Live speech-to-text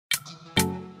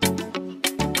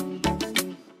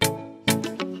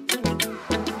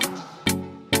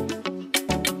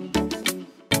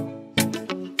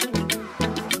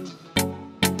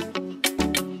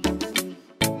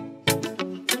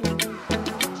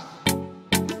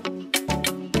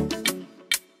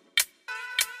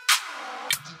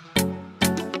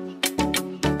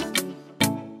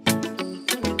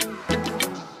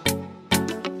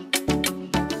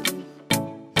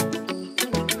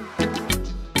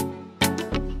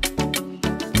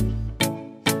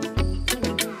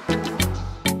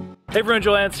Hey everyone,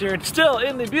 Joel Hansen here, and still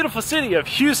in the beautiful city of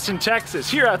Houston, Texas,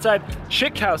 here outside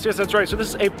Chick Houz. Yes, that's right. So this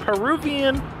is a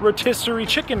Peruvian rotisserie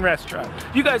chicken restaurant.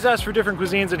 You guys asked for different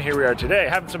cuisines, and here we are today,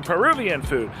 having some Peruvian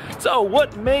food. So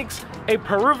what makes a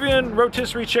Peruvian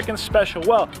rotisserie chicken special?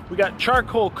 Well, we got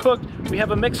charcoal cooked. We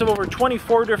have a mix of over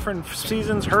 24 different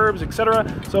seasons, herbs,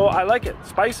 etc. So I like it.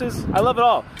 Spices, I love it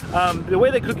all. The way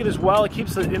they cook it as well, it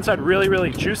keeps the inside really,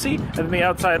 really juicy, and then the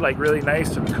outside like really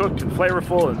nice and cooked and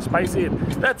flavorful and spicy, and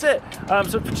that's it.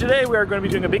 So for today we are going to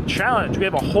be doing a big challenge. We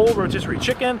have a whole rotisserie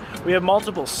chicken. We have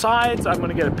multiple sides. I'm going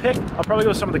to get a pick. I'll probably go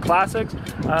with some of the classics.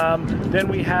 Then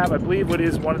we have, I believe, what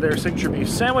is one of their signature beef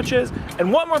sandwiches,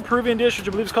 and one more Peruvian dish, which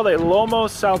I believe is called a lomo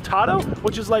saltado,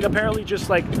 which is like apparently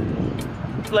just like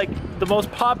the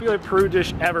most popular Peru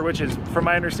dish ever, which is, from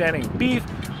my understanding, beef,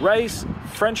 rice,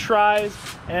 French fries,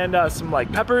 and some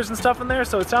like peppers and stuff in there.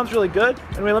 So it sounds really good.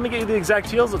 Anyway, let me get you the exact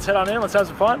deals. Let's head on in. Let's have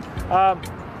some fun.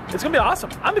 It's gonna be awesome.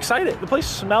 I'm excited. The place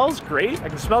smells great. I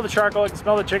can smell the charcoal, I can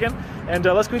smell the chicken, and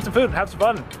let's go eat some food and have some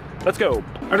fun. Let's go. All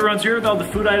right, everyone's here with all the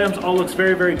food items. All looks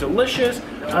very, very delicious.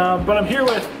 But I'm here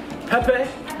with Pepe.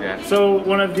 Yeah. So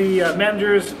one of the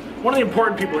managers, one of the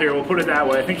important people here, we'll put it that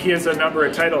way. I think he has a number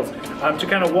of titles, to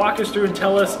kind of walk us through and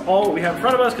tell us all what we have in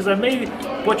front of us, because I may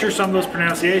butcher some of those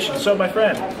pronunciations. So my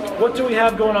friend, what do we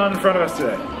have going on in front of us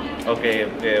today? Okay,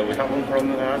 we have in front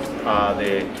of us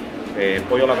the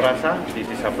pollo a la brasa. This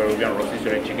is a Peruvian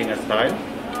rotisserie chicken style.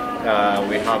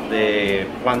 We have the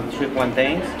sweet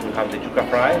plantains. We have the yuca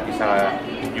fry. It's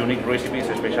a unique recipe. It's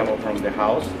a special from the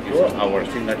house. It's cool. Our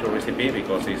signature recipe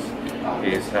because it's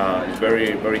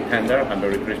very, very tender and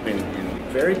very crispy.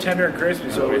 Very tender and crispy.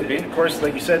 So, of course,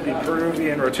 like you said, the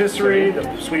Peruvian rotisserie,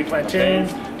 the sweet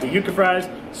plantains, the yuca fries,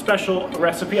 special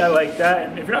recipe. I like that.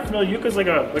 And if you're not familiar, yuca is like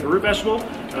a root vegetable.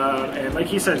 And like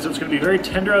he said, so it's going to be very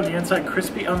tender on the inside,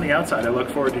 crispy on the outside. I look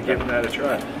forward to giving that a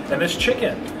try. And this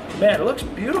chicken, man, it looks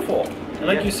beautiful. And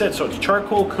like you said, so it's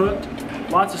charcoal cooked,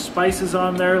 lots of spices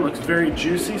on there. It looks very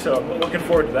juicy, so I'm looking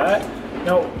forward to that.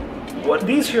 Now, what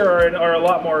these here are a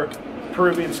lot more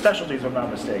Peruvian specialties, if I'm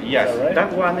not mistaken. Yes, is that right?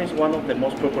 That one is one of the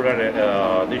most popular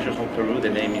dishes of Peru. The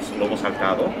name is lomo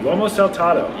saltado. Lomo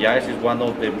saltado. Yes, it's one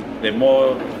of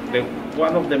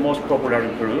one of the most popular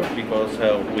in Peru because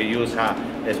we use a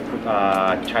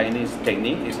Chinese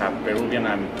technique. It's a Peruvian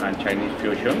and Chinese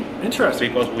fusion.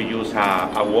 Interesting. Because we use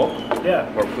a wok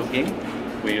for cooking.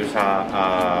 We use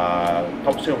a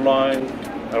top sirloin,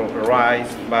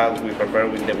 rice, but we prepare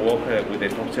with the wok, with the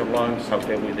top sirloin,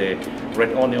 sauté with the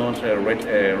red onions, red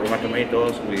Roma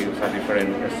tomatoes. We use a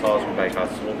different sauce, like a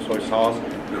soy sauce.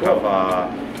 We have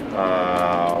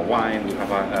wine.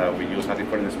 We use a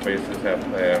different spices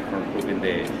from cooking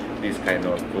this kind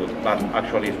of food. But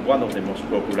actually, it's one of the most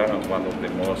popular and one of the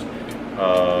most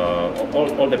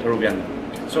all the Peruvian.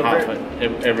 So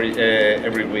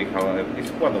every week,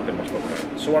 it's one of the most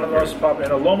popular. So one of the most popular,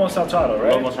 and a lomo saltado,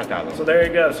 right? Lomo saltado. So there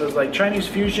you go. So it's like Chinese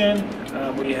fusion.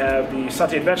 We have the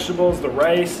sauteed vegetables, the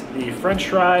rice, the French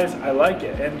fries. I like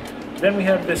it. And then we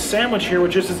have this sandwich here,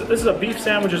 which is this is a beef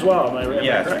sandwich as well. Am I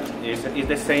correct? Yes, it's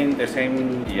the same.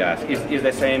 Yes, it's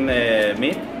the same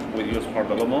meat we use for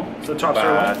the lomo. So top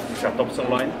sirloin. It's a top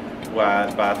sirloin.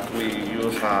 But we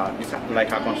use it's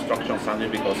like a construction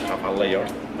sandwich because it has a layer.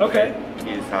 Okay.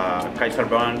 It's a Kaiser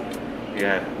bun.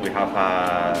 Yeah, we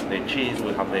have the cheese,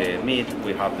 we have the meat,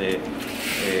 we have the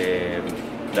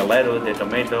lettuce, the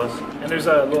tomatoes. And there's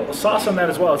a little sauce on that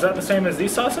as well. Is that the same as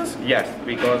these sauces? Yes,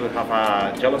 because we have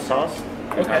a jello sauce.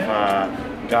 We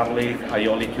have garlic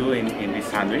aioli too in this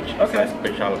sandwich. Okay. It's a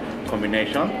special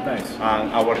combination. Nice.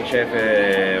 And our chef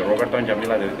Roberto and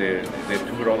Jamila, the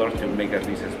two brothers, to make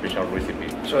this special recipe.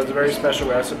 So it's a very special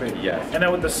recipe. Yes. And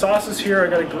then with the sauces here, I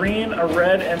got a green, a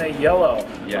red, and a yellow.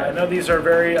 Yeah. I know these are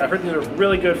I've heard these are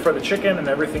really good for the chicken and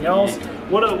everything else.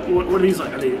 What are these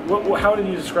like? How did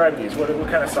you describe these? What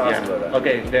kind of sauces are they?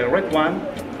 Okay, the red one,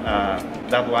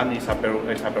 that one is a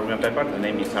Peruvian pepper. The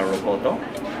name is a rocoto.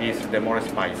 It's the more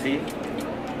spicy.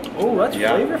 Oh, that's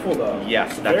flavorful though.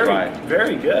 Yes, that's right.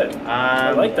 Very good.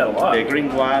 I like that a lot. The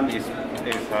green one is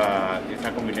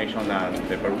a combination of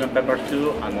the Peruvian peppers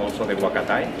too, and also the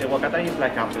huacatay. The huacatay is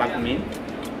like a black mint,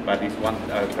 but it's one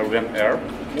Peruvian herb.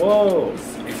 Whoa,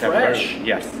 it's fresh.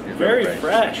 It's very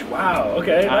fresh. Wow.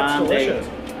 Okay, that's delicious.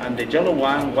 And the yellow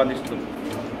one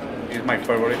is my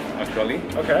favorite actually.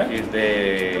 Okay. Is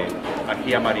the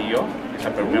ají amarillo. It's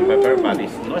a Peruvian pepper, but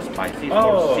it's not spicy. It's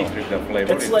more citric. The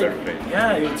flavor is perfect.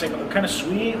 Yeah, it's like kind of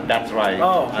sweet. That's right.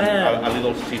 Oh man, a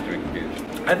little citric.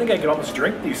 I think I could almost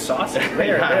drink these sauces.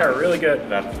 They are really good.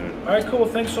 That's true. All right, cool.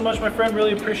 Thanks so much, my friend.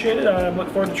 Really appreciate it. I'm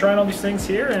looking forward to trying all these things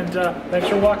here, and thanks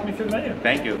for walking me through the menu.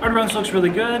 Thank you. All right, everyone, this looks really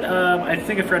good. I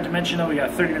think I forgot to mention that we got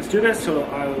 30 minutes to do this, so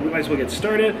we might as well get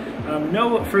started.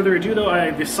 No further ado,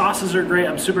 though, the sauces are great.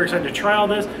 I'm super excited to try all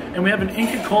this. And we have an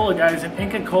Inca Cola, guys. And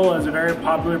Inca Cola is a very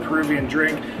popular Peruvian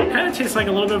drink. Kind of tastes like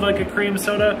a little bit of like a cream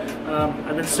soda.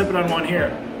 I've been sipping on one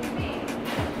here.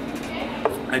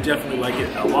 I definitely like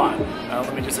it a lot.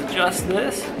 Let me just adjust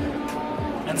this.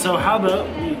 And so how about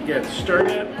we get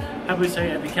started? How about we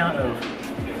say at the count of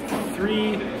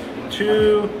 3,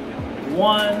 2,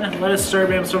 1. Let us start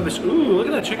making some of this. Ooh, look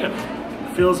at that chicken.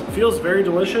 Feels very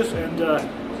delicious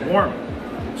and warm.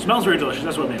 Smells very delicious,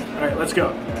 that's what I mean. All right, let's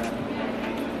go.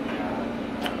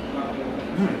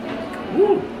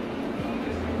 Woo.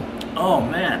 Oh,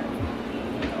 man.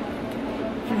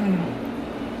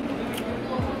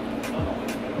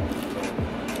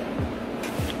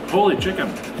 Holy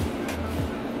chicken.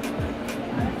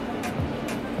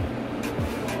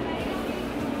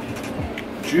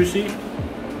 Juicy.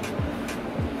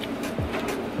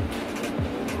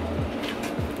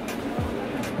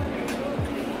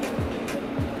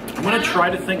 I'm gonna try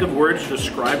to think of words to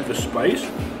describe the spice,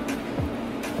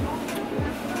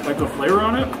 like the flavor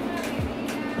on it.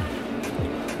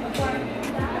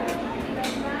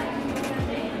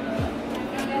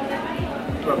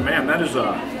 But man, that is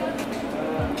a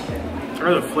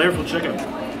flavorful chicken.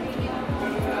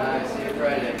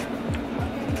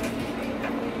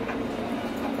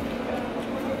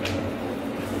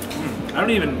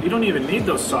 You don't even need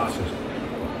those sauces.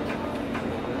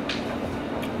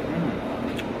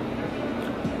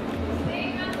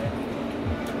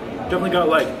 Definitely got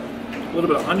like a little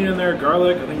bit of onion in there,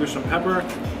 garlic. I think there's some pepper.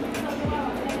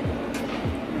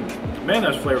 Man,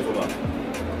 that's flavorful though.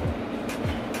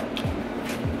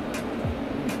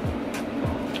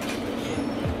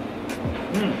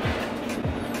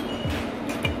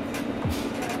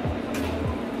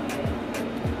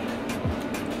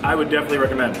 I would definitely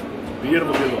recommend.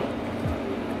 Beautiful, beautiful.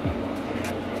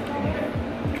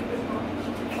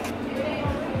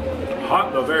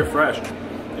 Hot though, very fresh.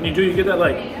 And you get that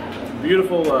like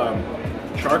beautiful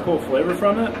charcoal flavor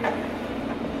from it.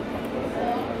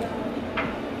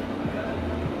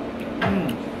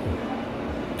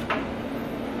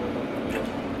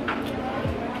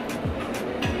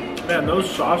 Man, those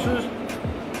sauces,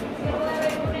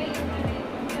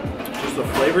 just the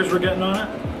flavors we're getting on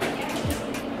it.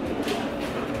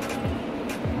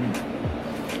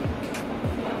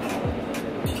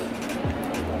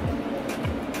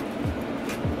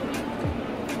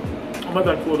 I'll let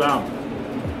that cool down.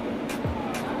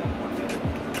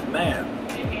 Man.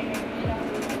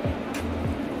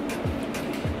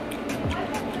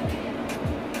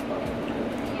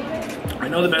 I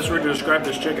know the best word to describe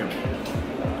this chicken.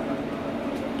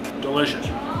 Delicious.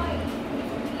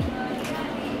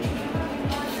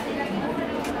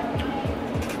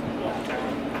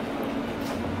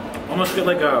 Almost get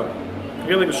like a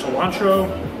cilantro,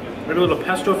 maybe a little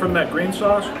pesto from that green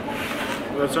sauce.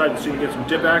 Go outside and see if we get some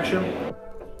dip action.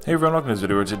 Hey everyone, welcome to this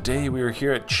video where today we are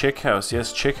here at Chick Houz.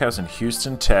 Yes, Chick Houz in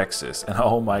Houston, Texas. And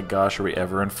oh my gosh, are we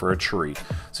ever in for a treat.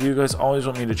 So you guys always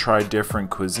want me to try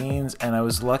different cuisines, and I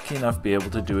was lucky enough to be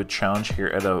able to do a challenge here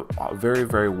at a very,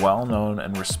 very well-known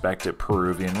and respected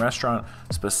Peruvian restaurant,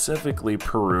 specifically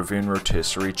Peruvian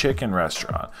rotisserie chicken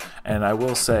restaurant. And I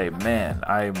will say, man,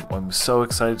 I'm so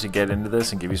excited to get into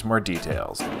this and give you some more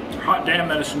details. Hot damn,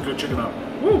 that is some good chicken though.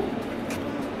 Woo!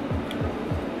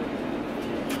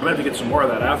 I'm gonna have to get some more of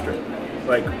that after.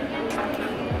 Like,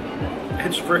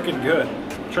 it's freaking good.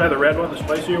 Try the red one, the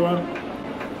spicier one.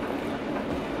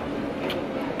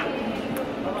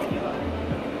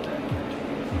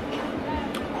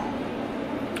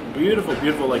 Beautiful,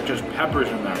 beautiful, like just peppers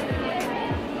in there.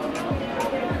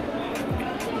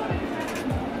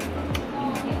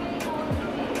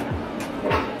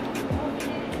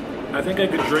 I think I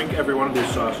could drink every one of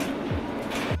these sauces.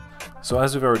 So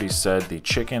as we've already said, the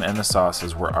chicken and the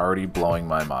sauces were already blowing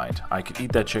my mind. I could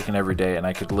eat that chicken every day and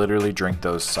I could literally drink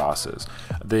those sauces.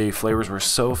 The flavors were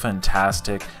so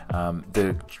fantastic.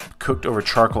 The cooked over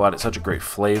charcoal added such a great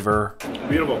flavor.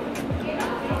 Beautiful.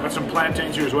 Got some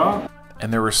plantains here as well.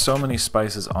 And there were so many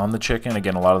spices on the chicken.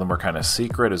 Again, a lot of them were kind of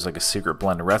secret. It was like a secret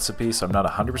blend recipe, so I'm not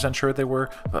 100% sure what they were,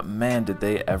 but man, did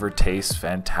they ever taste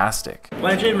fantastic.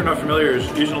 Plantain, we're not familiar, is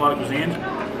used in a lot of cuisines.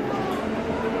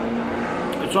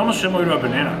 It's almost similar to a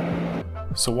banana.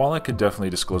 So while I could definitely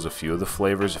disclose a few of the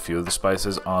flavors, a few of the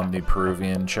spices on the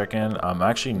Peruvian chicken, I'm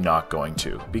actually not going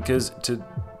to, because to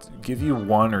give you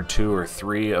 1 or 2 or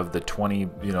 3 of the 20,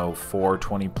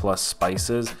 20 plus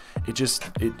spices,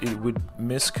 it would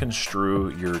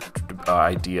misconstrue your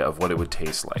idea of what it would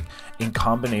taste like. In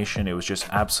combination, it was just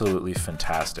absolutely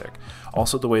fantastic.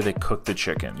 Also, the way they cooked the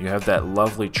chicken, you have that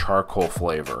lovely charcoal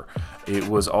flavor. It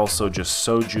was also just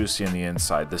so juicy on the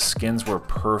inside. The skins were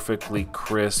perfectly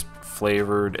crisp,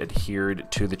 flavored, adhered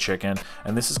to the chicken,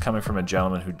 and this is coming from a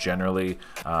gentleman who generally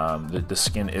the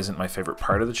skin isn't my favorite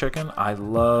part of the chicken. I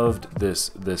loved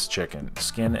this chicken,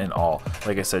 skin and all.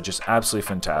 Like I said, just absolutely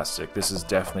fantastic. This is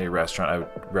definitely a restaurant I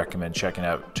would recommend checking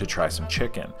out to try some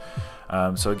chicken.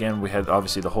 So again, we had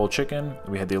obviously the whole chicken.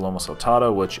 We had the lomo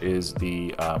saltado, which is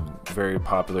the very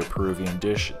popular Peruvian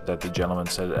dish that the gentleman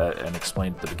said and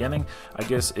explained at the beginning. I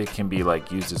guess it can be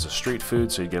like used as a street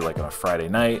food, so you get it like on a Friday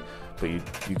night, but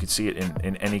you could see it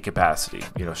in any capacity.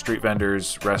 Street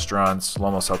vendors, restaurants,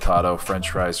 lomo saltado,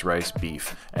 French fries, rice,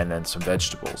 beef, and then some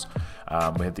vegetables.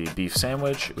 We had the beef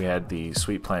sandwich, we had the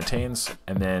sweet plantains,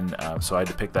 and then so I had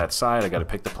to pick that side. I got to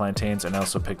pick the plantains, and I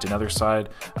also picked another side.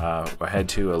 I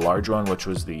had a large one, which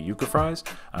was the yuca fries,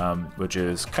 which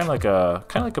is kind of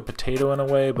like a potato in a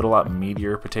way, but a lot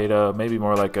meatier potato, maybe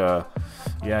more like a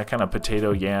kind of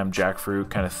potato, yam, jackfruit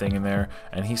kind of thing in there.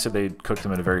 And he said they cooked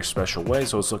them in a very special way,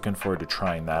 so I was looking forward to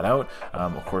trying that out.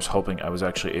 Of course, hoping I was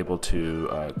actually able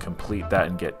to complete that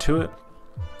and get to it.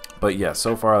 But yeah,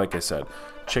 so far, like I said,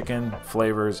 chicken,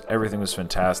 flavors, everything was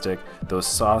fantastic. Those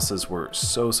sauces were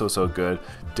so good.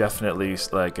 Definitely,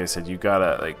 like I said, you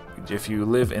gotta, if you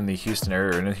live in the Houston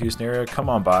area or in the Houston area, come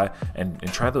on by and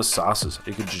try those sauces.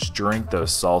 You could just drink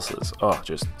those salsas. Oh,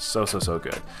 just so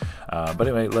good. But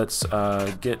anyway, let's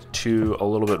get to a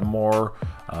little bit more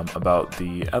about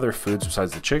the other foods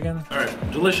besides the chicken. All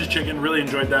right, delicious chicken. Really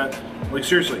enjoyed that. Like,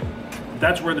 seriously,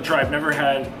 that's worth a try. I've never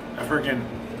had a freaking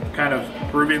kind of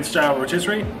Peruvian style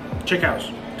rotisserie. Chick Houz,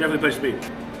 definitely a place to be.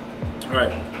 All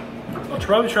right, I'll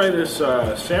probably try this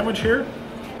sandwich here.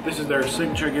 This is their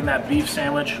signature, again, that beef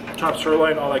sandwich, top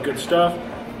sirloin, all that good stuff.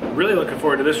 Really looking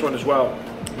forward to this one as well.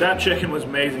 That chicken was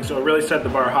amazing, so it really set the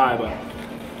bar high. But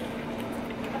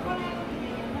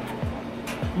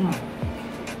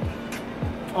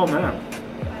oh man,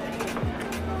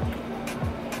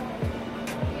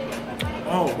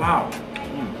 oh wow.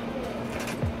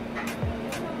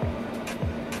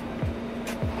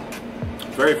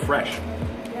 Very fresh.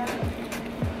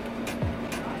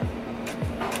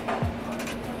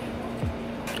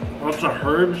 Lots of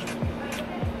herbs.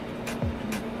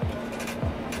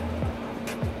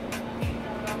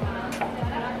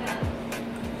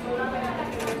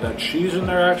 That cheese in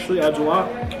there actually adds a lot.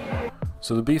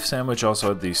 So the beef sandwich also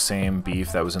had the same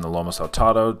beef that was in the lomo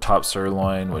saltado, top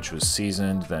sirloin, which was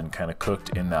seasoned, then kind of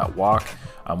cooked in that wok,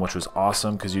 which was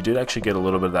awesome because you did actually get a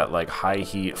little bit of that like high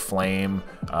heat flame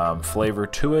flavor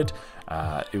to it.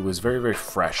 It was very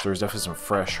fresh. There was definitely some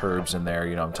fresh herbs in there.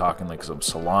 I'm talking like some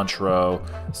cilantro,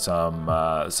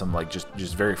 some like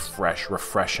just very fresh,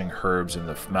 refreshing herbs in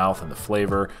the mouth and the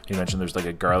flavor. He mentioned there's like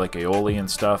a garlic aioli and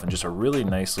stuff, and just a really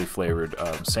nicely flavored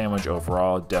sandwich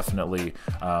overall. Definitely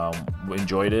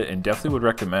enjoyed it and definitely would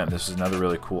recommend. This is another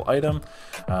really cool item.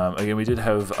 Again, we did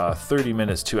have 30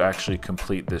 minutes to actually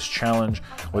complete this challenge,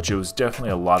 which it was definitely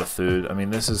a lot of food. I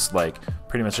mean, this is like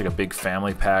pretty much like a big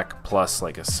family pack plus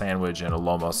like a sandwich and a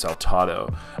lomo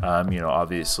saltado.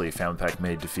 Obviously family pack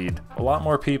made to feed a lot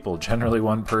more people. Generally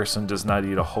one person does not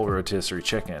eat a whole rotisserie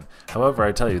chicken. However,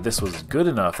 I tell you, this was good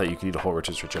enough that you could eat a whole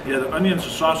rotisserie chicken. Yeah, the onions, the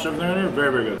sauce, everything in there,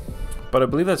 very good. But I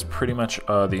believe that's pretty much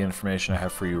the information I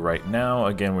have for you right now.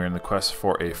 Again, we're in the quest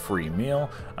for a free meal.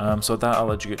 So with that, I'll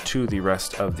let you get to the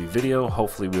rest of the video.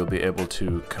 Hopefully we'll be able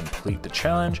to complete the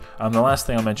challenge. The last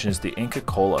thing I'll mention is the Inca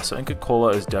Cola. So Inca Cola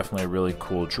is definitely a really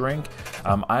cool drink.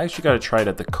 I actually got to try it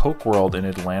at the Coke World in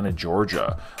Atlanta,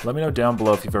 Georgia. Let me know down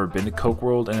below if you've ever been to Coke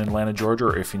World in Atlanta, Georgia,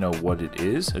 or if you know what it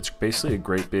is. It's basically a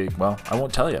great big, well, I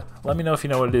won't tell you. Let me know if you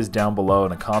know what it is down below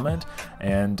in a comment.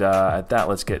 And at that,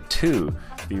 let's get to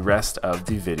the rest of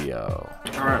the video.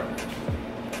 All right.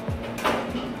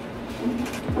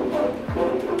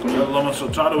 We have lomo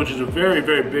saltado, which is a very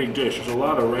big dish. There's a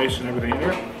lot of rice and everything in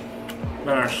here.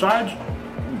 Then our sides.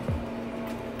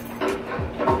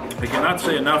 I cannot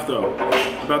say enough though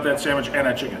about that sandwich and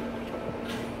that chicken.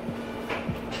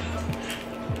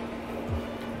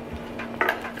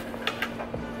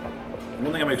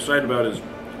 One thing I'm excited about is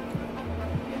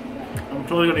I'm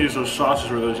totally going to use those sauces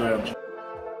for those items.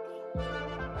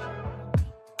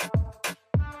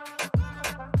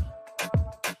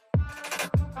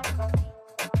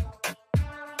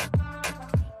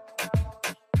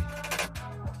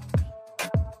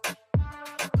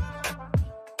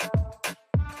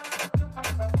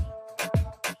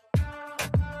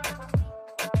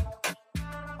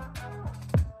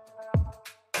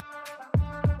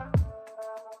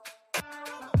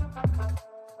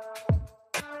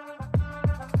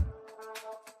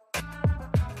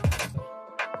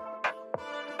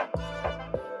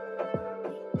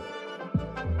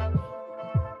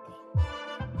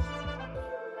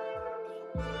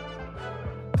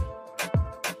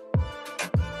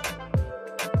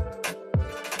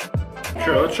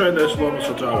 Sure, let's try this lomo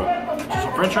saltado.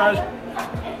 Some french fries.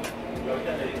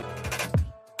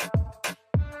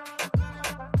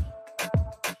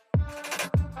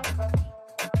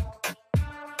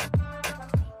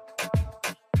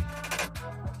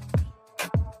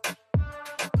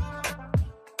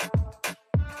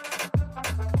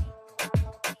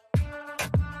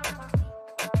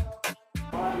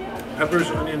 Peppers,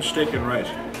 onions, steak, and rice.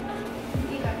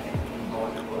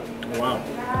 Wow.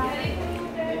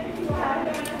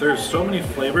 There's so many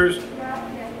flavors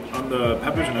on the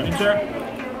peppers and onions there.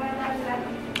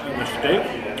 And the steak.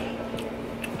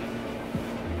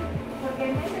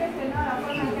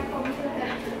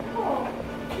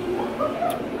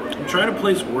 I'm trying to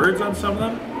place words on some of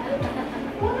them.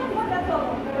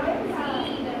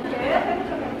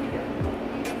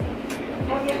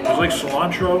 There's like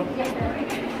cilantro.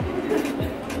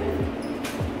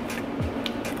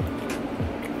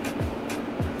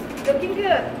 Looking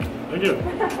good. Thank you.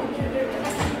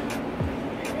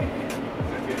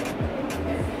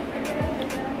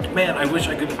 Man, I wish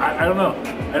I could, I don't know.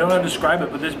 I don't know how to describe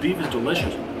it, but this beef is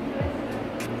delicious.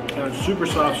 And it's super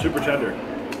soft, super tender.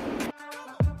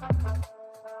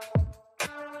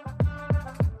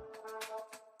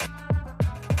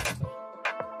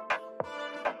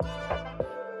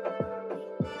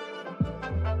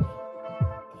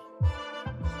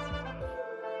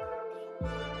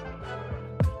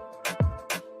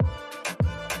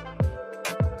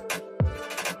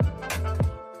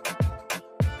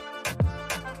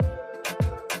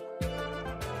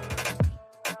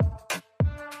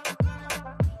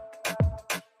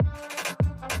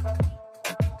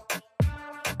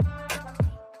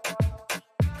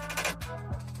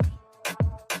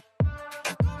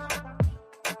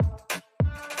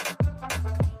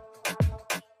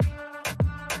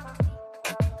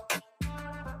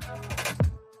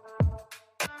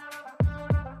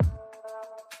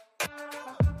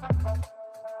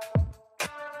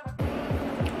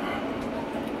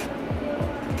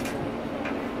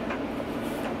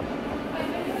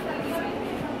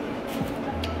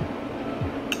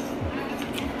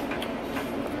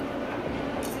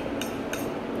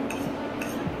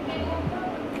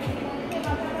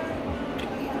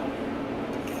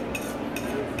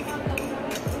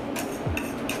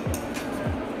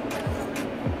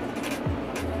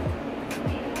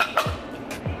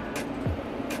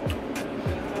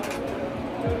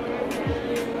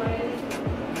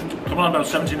 Coming on about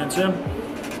 17 and sim.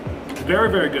 Very,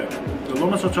 very good. The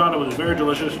lomo saltado was very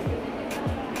delicious.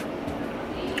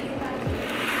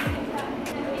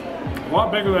 A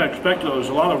lot bigger than I expected though. There's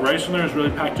a lot of rice in there, it's really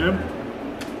packed in.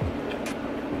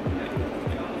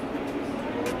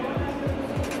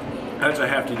 That's a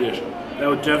hefty dish. That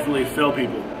would definitely fill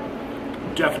people.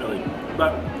 Definitely.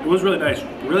 But it was really nice.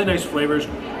 Really nice flavors.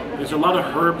 There's a lot of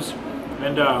herbs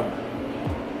and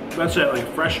that's it, like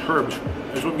fresh herbs.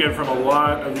 That's what we get from a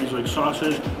lot of these like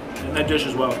sauces in that dish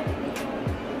as well.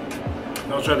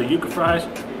 And I'll try the yuca fries.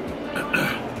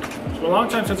 It's been a long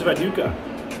time since I've had yuca.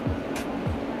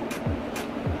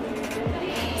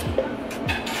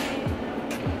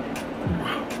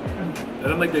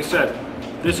 And then like they said,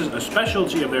 this is a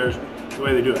specialty of theirs, the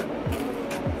way they do it.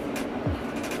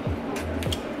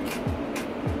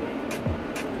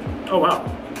 Oh wow.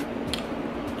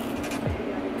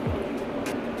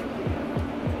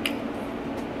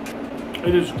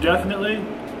 It is definitely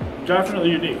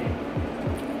unique.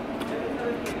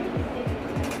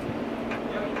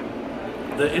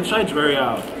 The inside's very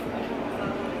kind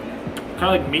of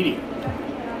like meaty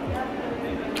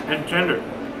and tender.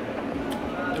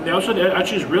 And the outside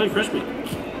actually is really crispy.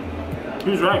 He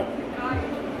was right.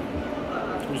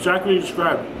 Exactly what you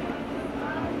described.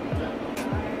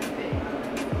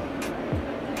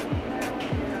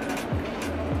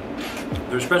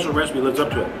 Their special recipe lives up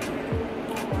to it.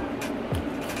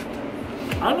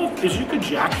 I don't know, is yuca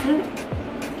jackfruit?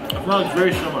 I feel like it's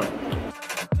very similar.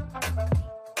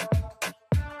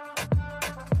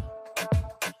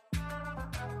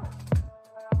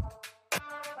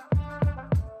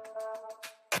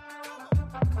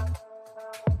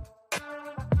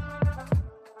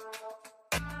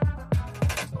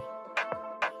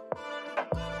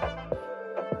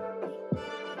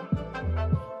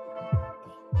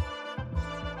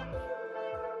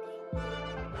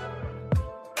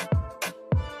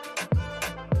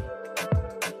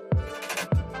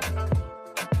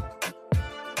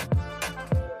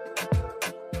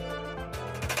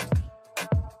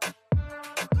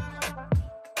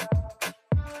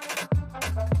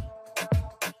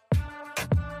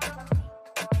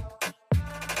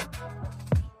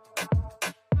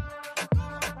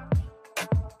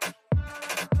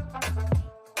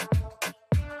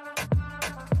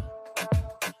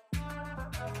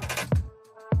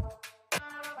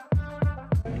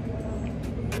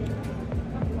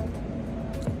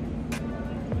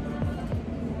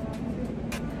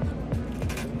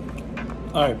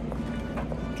 Alright,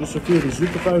 just a few of these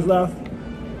Zuka fries left.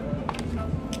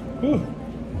 Whew.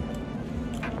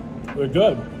 They're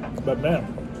good, but man,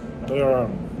 they are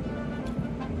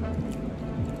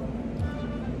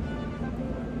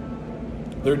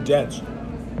they're dense.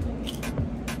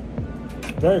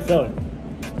 Very filling.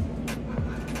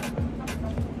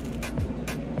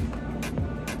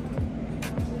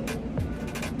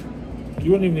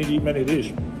 You wouldn't even need to eat many of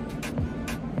these.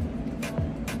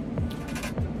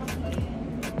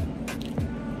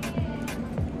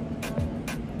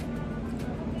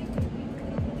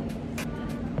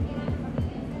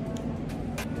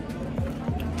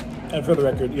 And for the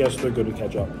record, yes, they're good to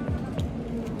catch up.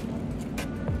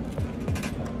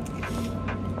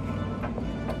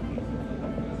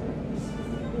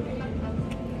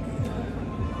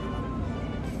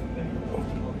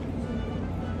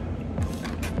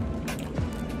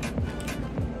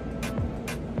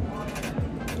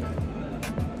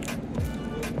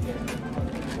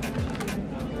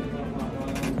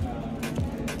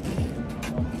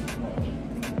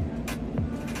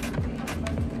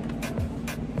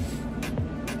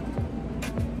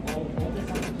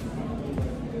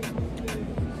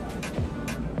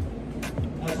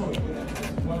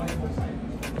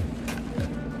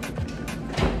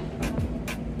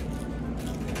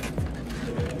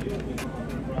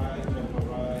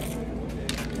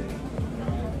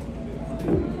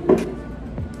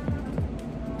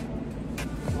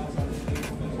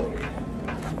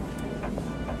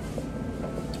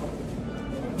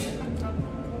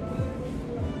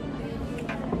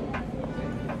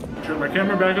 Turn my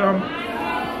camera back on.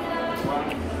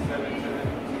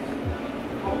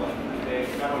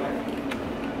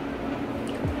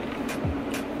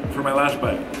 For my last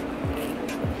bite.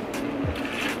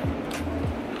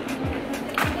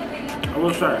 I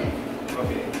will say,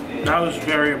 that was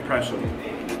very impressive.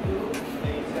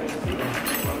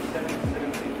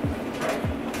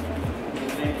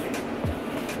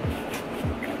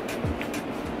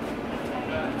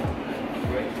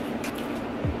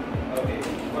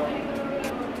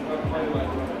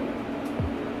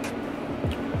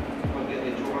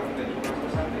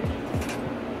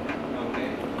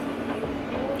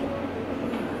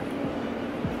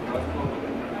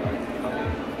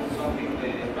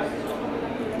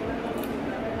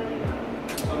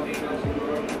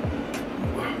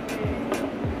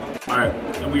 Alright,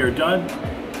 and we are done.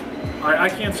 Alright, I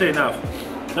can't say enough.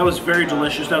 That was very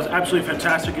delicious. That was absolutely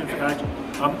fantastic, in fact.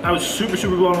 I was super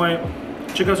blown away.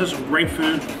 Chick Houz has some great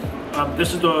food.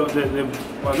 This is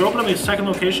they're opening a second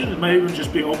location. It might even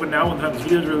just be open now when the time this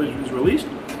video is released.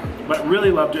 But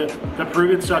really loved it. The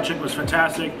Peruvian style chicken was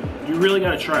fantastic. You really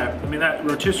got to try it. I mean, that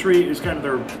rotisserie is kind of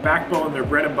their backbone, their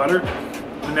bread and butter.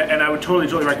 And I would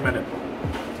totally recommend it.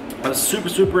 I was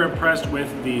super impressed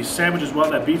with the sandwich as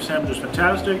well. That beef sandwich was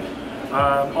fantastic.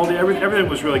 Everything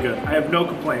was really good. I have no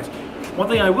complaints. One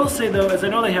thing I will say though is I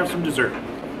know they have some dessert,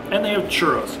 and they have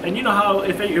churros. And you know how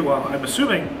well, I'm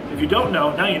assuming if you don't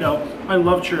know, now you know. I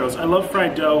love churros. I love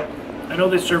fried dough. I know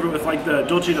they serve it with like the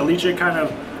dulce de leche kind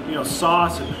of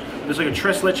sauce, and there's like a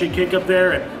tres leche cake up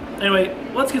there. And anyway,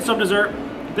 let's get some dessert.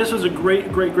 This was a great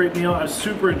meal. I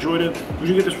super enjoyed it.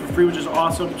 You get this for free, which is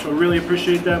awesome. So I really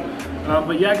appreciate that.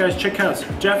 But yeah, guys, Chick Houz,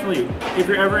 definitely, if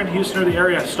you're ever in Houston or the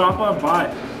area, stop on by.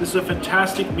 This is a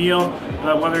fantastic meal,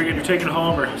 whether you're taking it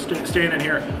home or staying in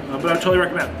here. But I totally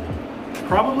recommend.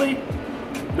 Probably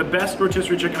the best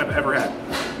rotisserie chicken I've ever had.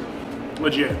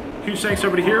 Legit. Huge thanks to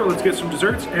everybody here. Let's get some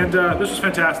desserts. And this was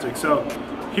fantastic. So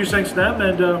huge thanks to them.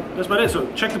 And that's about it. So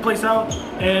check the place out.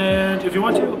 And if you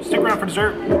want to, stick around for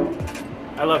dessert.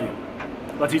 I love you.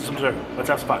 Let's eat some dessert. Let's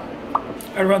have some fun.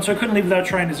 Everyone, so I couldn't leave without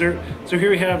trying dessert. So here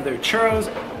we have their churros,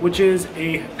 which is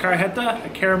a cajeta, a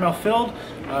caramel filled,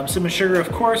 cinnamon sugar, of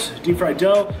course, deep fried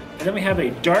dough. And then we have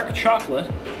a dark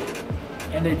chocolate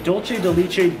and a dulce de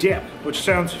leche dip, which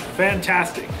sounds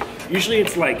fantastic. Usually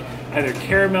it's like either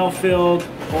caramel filled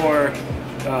or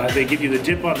they give you the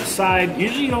dip on the side.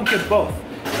 Usually you don't get both.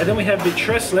 And then we have the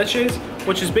tres leches,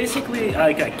 which is basically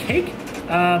like a cake,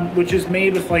 which is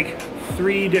made with like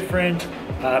 3 different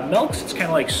milks. It's kind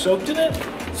of like soaked in it.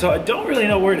 So I don't really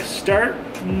know where to start.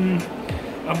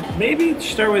 Maybe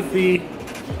start with the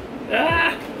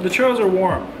churros are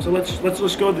warm. So let's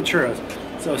go with the churros.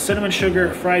 So cinnamon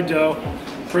sugar, fried dough.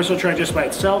 First we'll try just by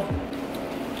itself.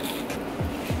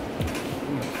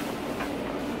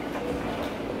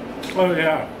 Oh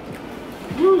yeah.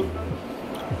 Woo.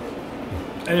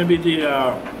 And it'd be the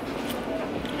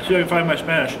see if I can find my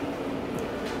Spanish.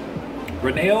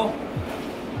 Reneo,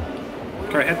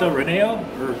 cajeta Reneo,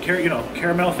 or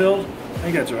caramel filled. I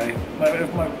think that's right.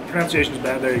 If my pronunciation's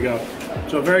bad, there you go.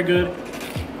 So very good.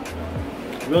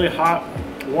 Really hot,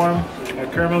 warm.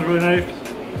 That caramel's really nice.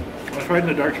 Let's try it in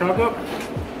the dark chocolate.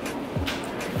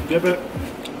 Dip it.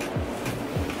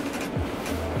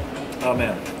 Oh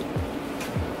man.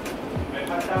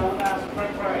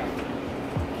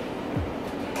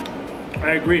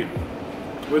 I agree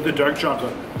with the dark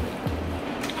chocolate.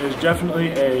 It's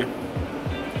definitely a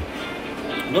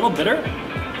little bitter,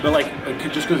 but like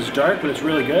just because it's dark, but it's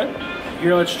really good.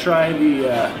 Here, let's try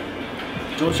the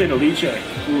dulce de leche.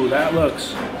 Ooh, that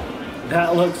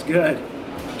looks good.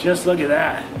 Just look at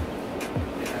that.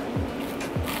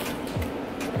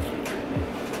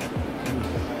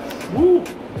 Woo!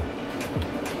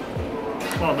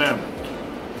 Oh man.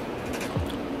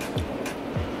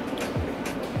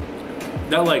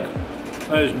 That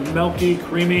is milky,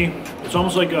 creamy. It's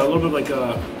almost like a little bit like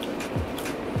a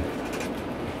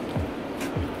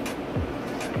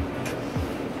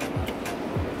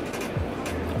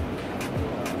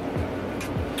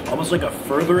almost like a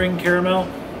furthering caramel,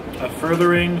 a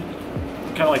furthering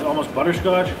kind of like almost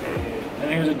butterscotch.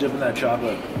 And here's a dip in that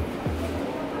chocolate.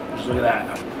 Just look at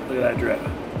that. Look at that drip.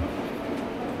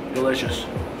 Delicious.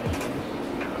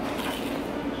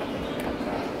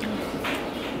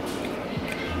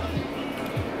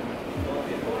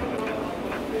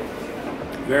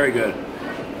 Very good.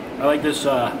 I like this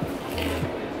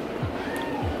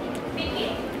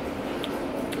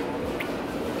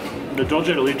the dulce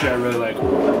de leche I really like.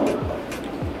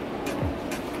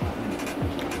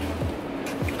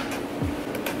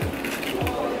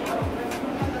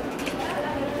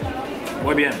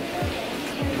 Muy bien.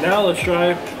 Now let's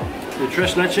try the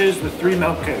tres leches, the 3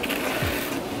 milk cake.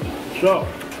 So,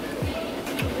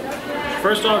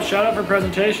 first off, shout out for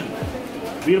presentation.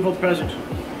 Beautiful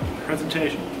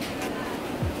presentation.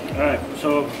 Alright,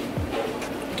 so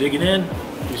digging in,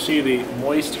 you see the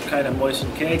kind of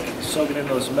moistened cake, soaking in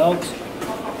those milks.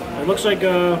 It looks like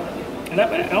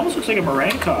it almost looks like a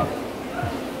meringue top.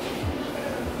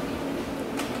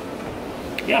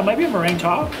 Yeah, it might be a meringue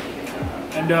top.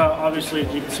 And obviously,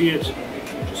 you can see it's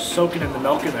just soaking in the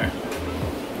milk in there.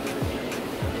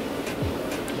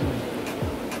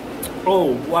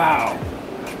 Oh, wow.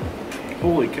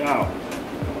 Holy cow.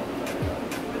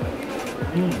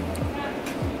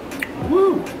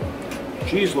 Woo!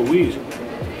 Jeez Louise.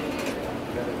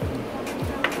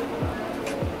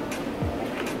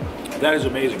 That is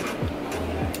amazing.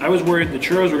 I was worried the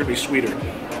churros were going to be sweeter.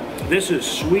 This is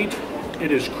sweet.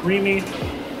 It is creamy.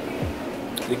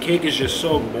 The cake is just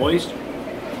so moist.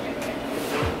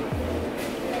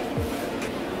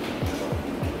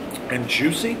 And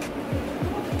juicy.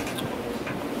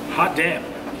 Hot damn.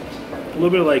 A little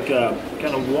bit of like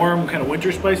kind of warm, kind of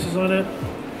winter spices on it.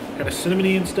 Kind of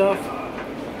cinnamony and stuff.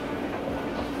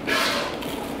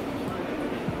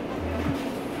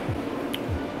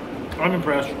 I'm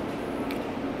impressed.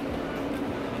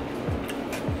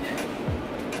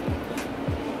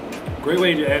 Great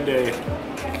way to end a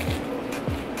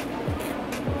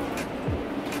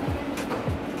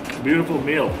beautiful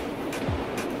meal.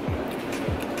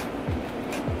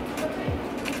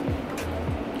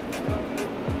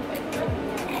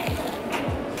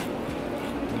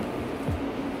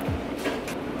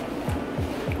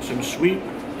 Some sweet,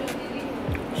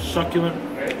 succulent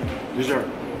dessert.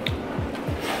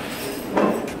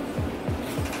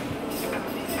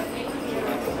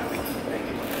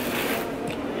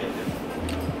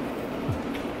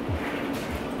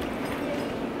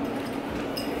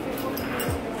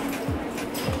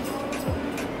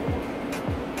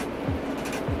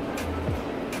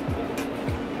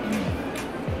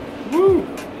 Woo!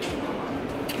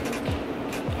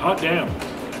 Hot damn.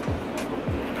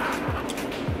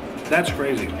 That's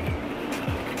crazy.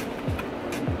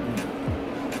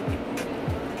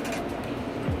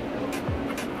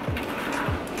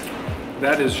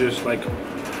 That is just like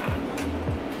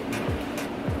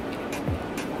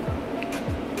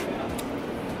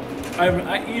I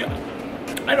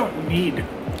don't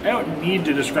need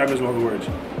to describe this with other words.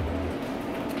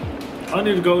 I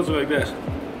need to go like this.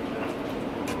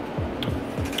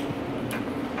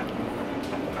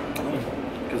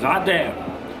 Cause hot damn.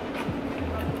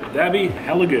 That'd be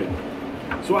hella good.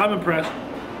 So I'm impressed.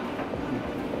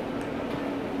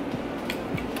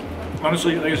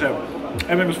 Honestly, like I said,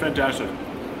 everything was fantastic.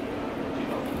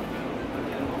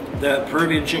 The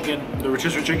Peruvian chicken, the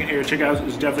rotisserie chicken here at Chick Houz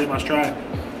is definitely a must try.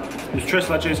 This tres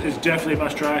leches is definitely a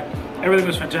must try. Everything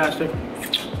was fantastic.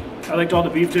 I liked all the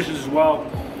beef dishes as well.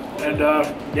 And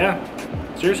yeah,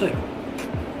 seriously,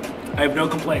 I have no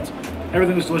complaints.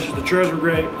 Everything was delicious. The churros were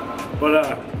great.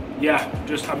 But yeah,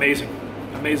 just amazing.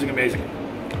 Amazing, amazing.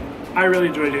 I really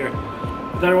enjoyed here.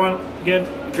 With everyone, again,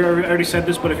 I already said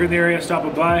this, but if you're in the area, stop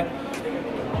by.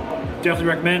 definitely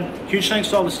recommend. Huge thanks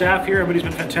to all the staff here. Everybody's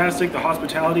been fantastic. The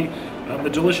hospitality, the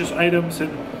delicious items,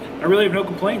 and I really have no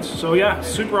complaints. So yeah,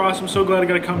 super awesome. So glad I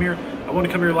got to come here. I wanted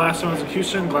to come here last time I was in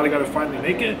Houston. Glad I got to finally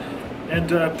make it. And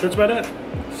that's about it.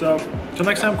 So till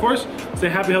next time, of course, stay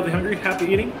happy, healthy, hungry, happy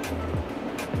eating.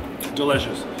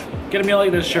 Delicious. Get a meal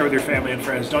like this, share with your family and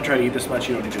friends. Don't try to eat this much,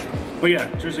 you don't need to. But yeah,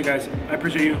 seriously guys, I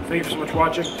appreciate you. Thank you so much for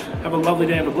watching. Have a lovely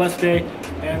day, have a blessed day,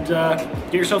 and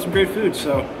get yourself some great food.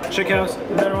 So, Chick Houz,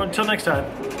 and everyone, until next time,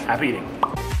 happy eating.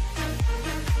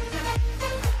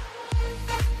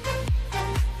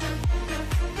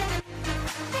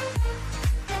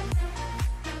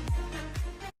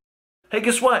 Hey,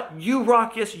 guess what? You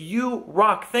rock. Yes, you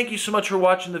rock. Thank you so much for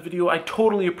watching the video. I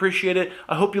totally appreciate it.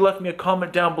 I hope you left me a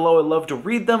comment down below. I love to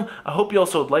read them. I hope you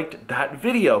also liked that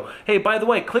video. Hey, by the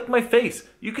way, click my face.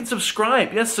 You can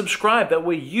subscribe. Yes, subscribe. That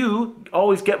way you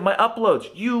always get my uploads.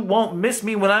 You won't miss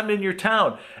me when I'm in your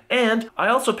town. And I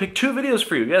also picked 2 videos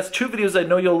for you. Yes, 2 videos I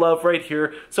know you'll love right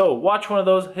here. So watch one of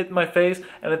those, hit my face,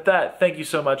 and at that, thank you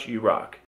so much. You rock.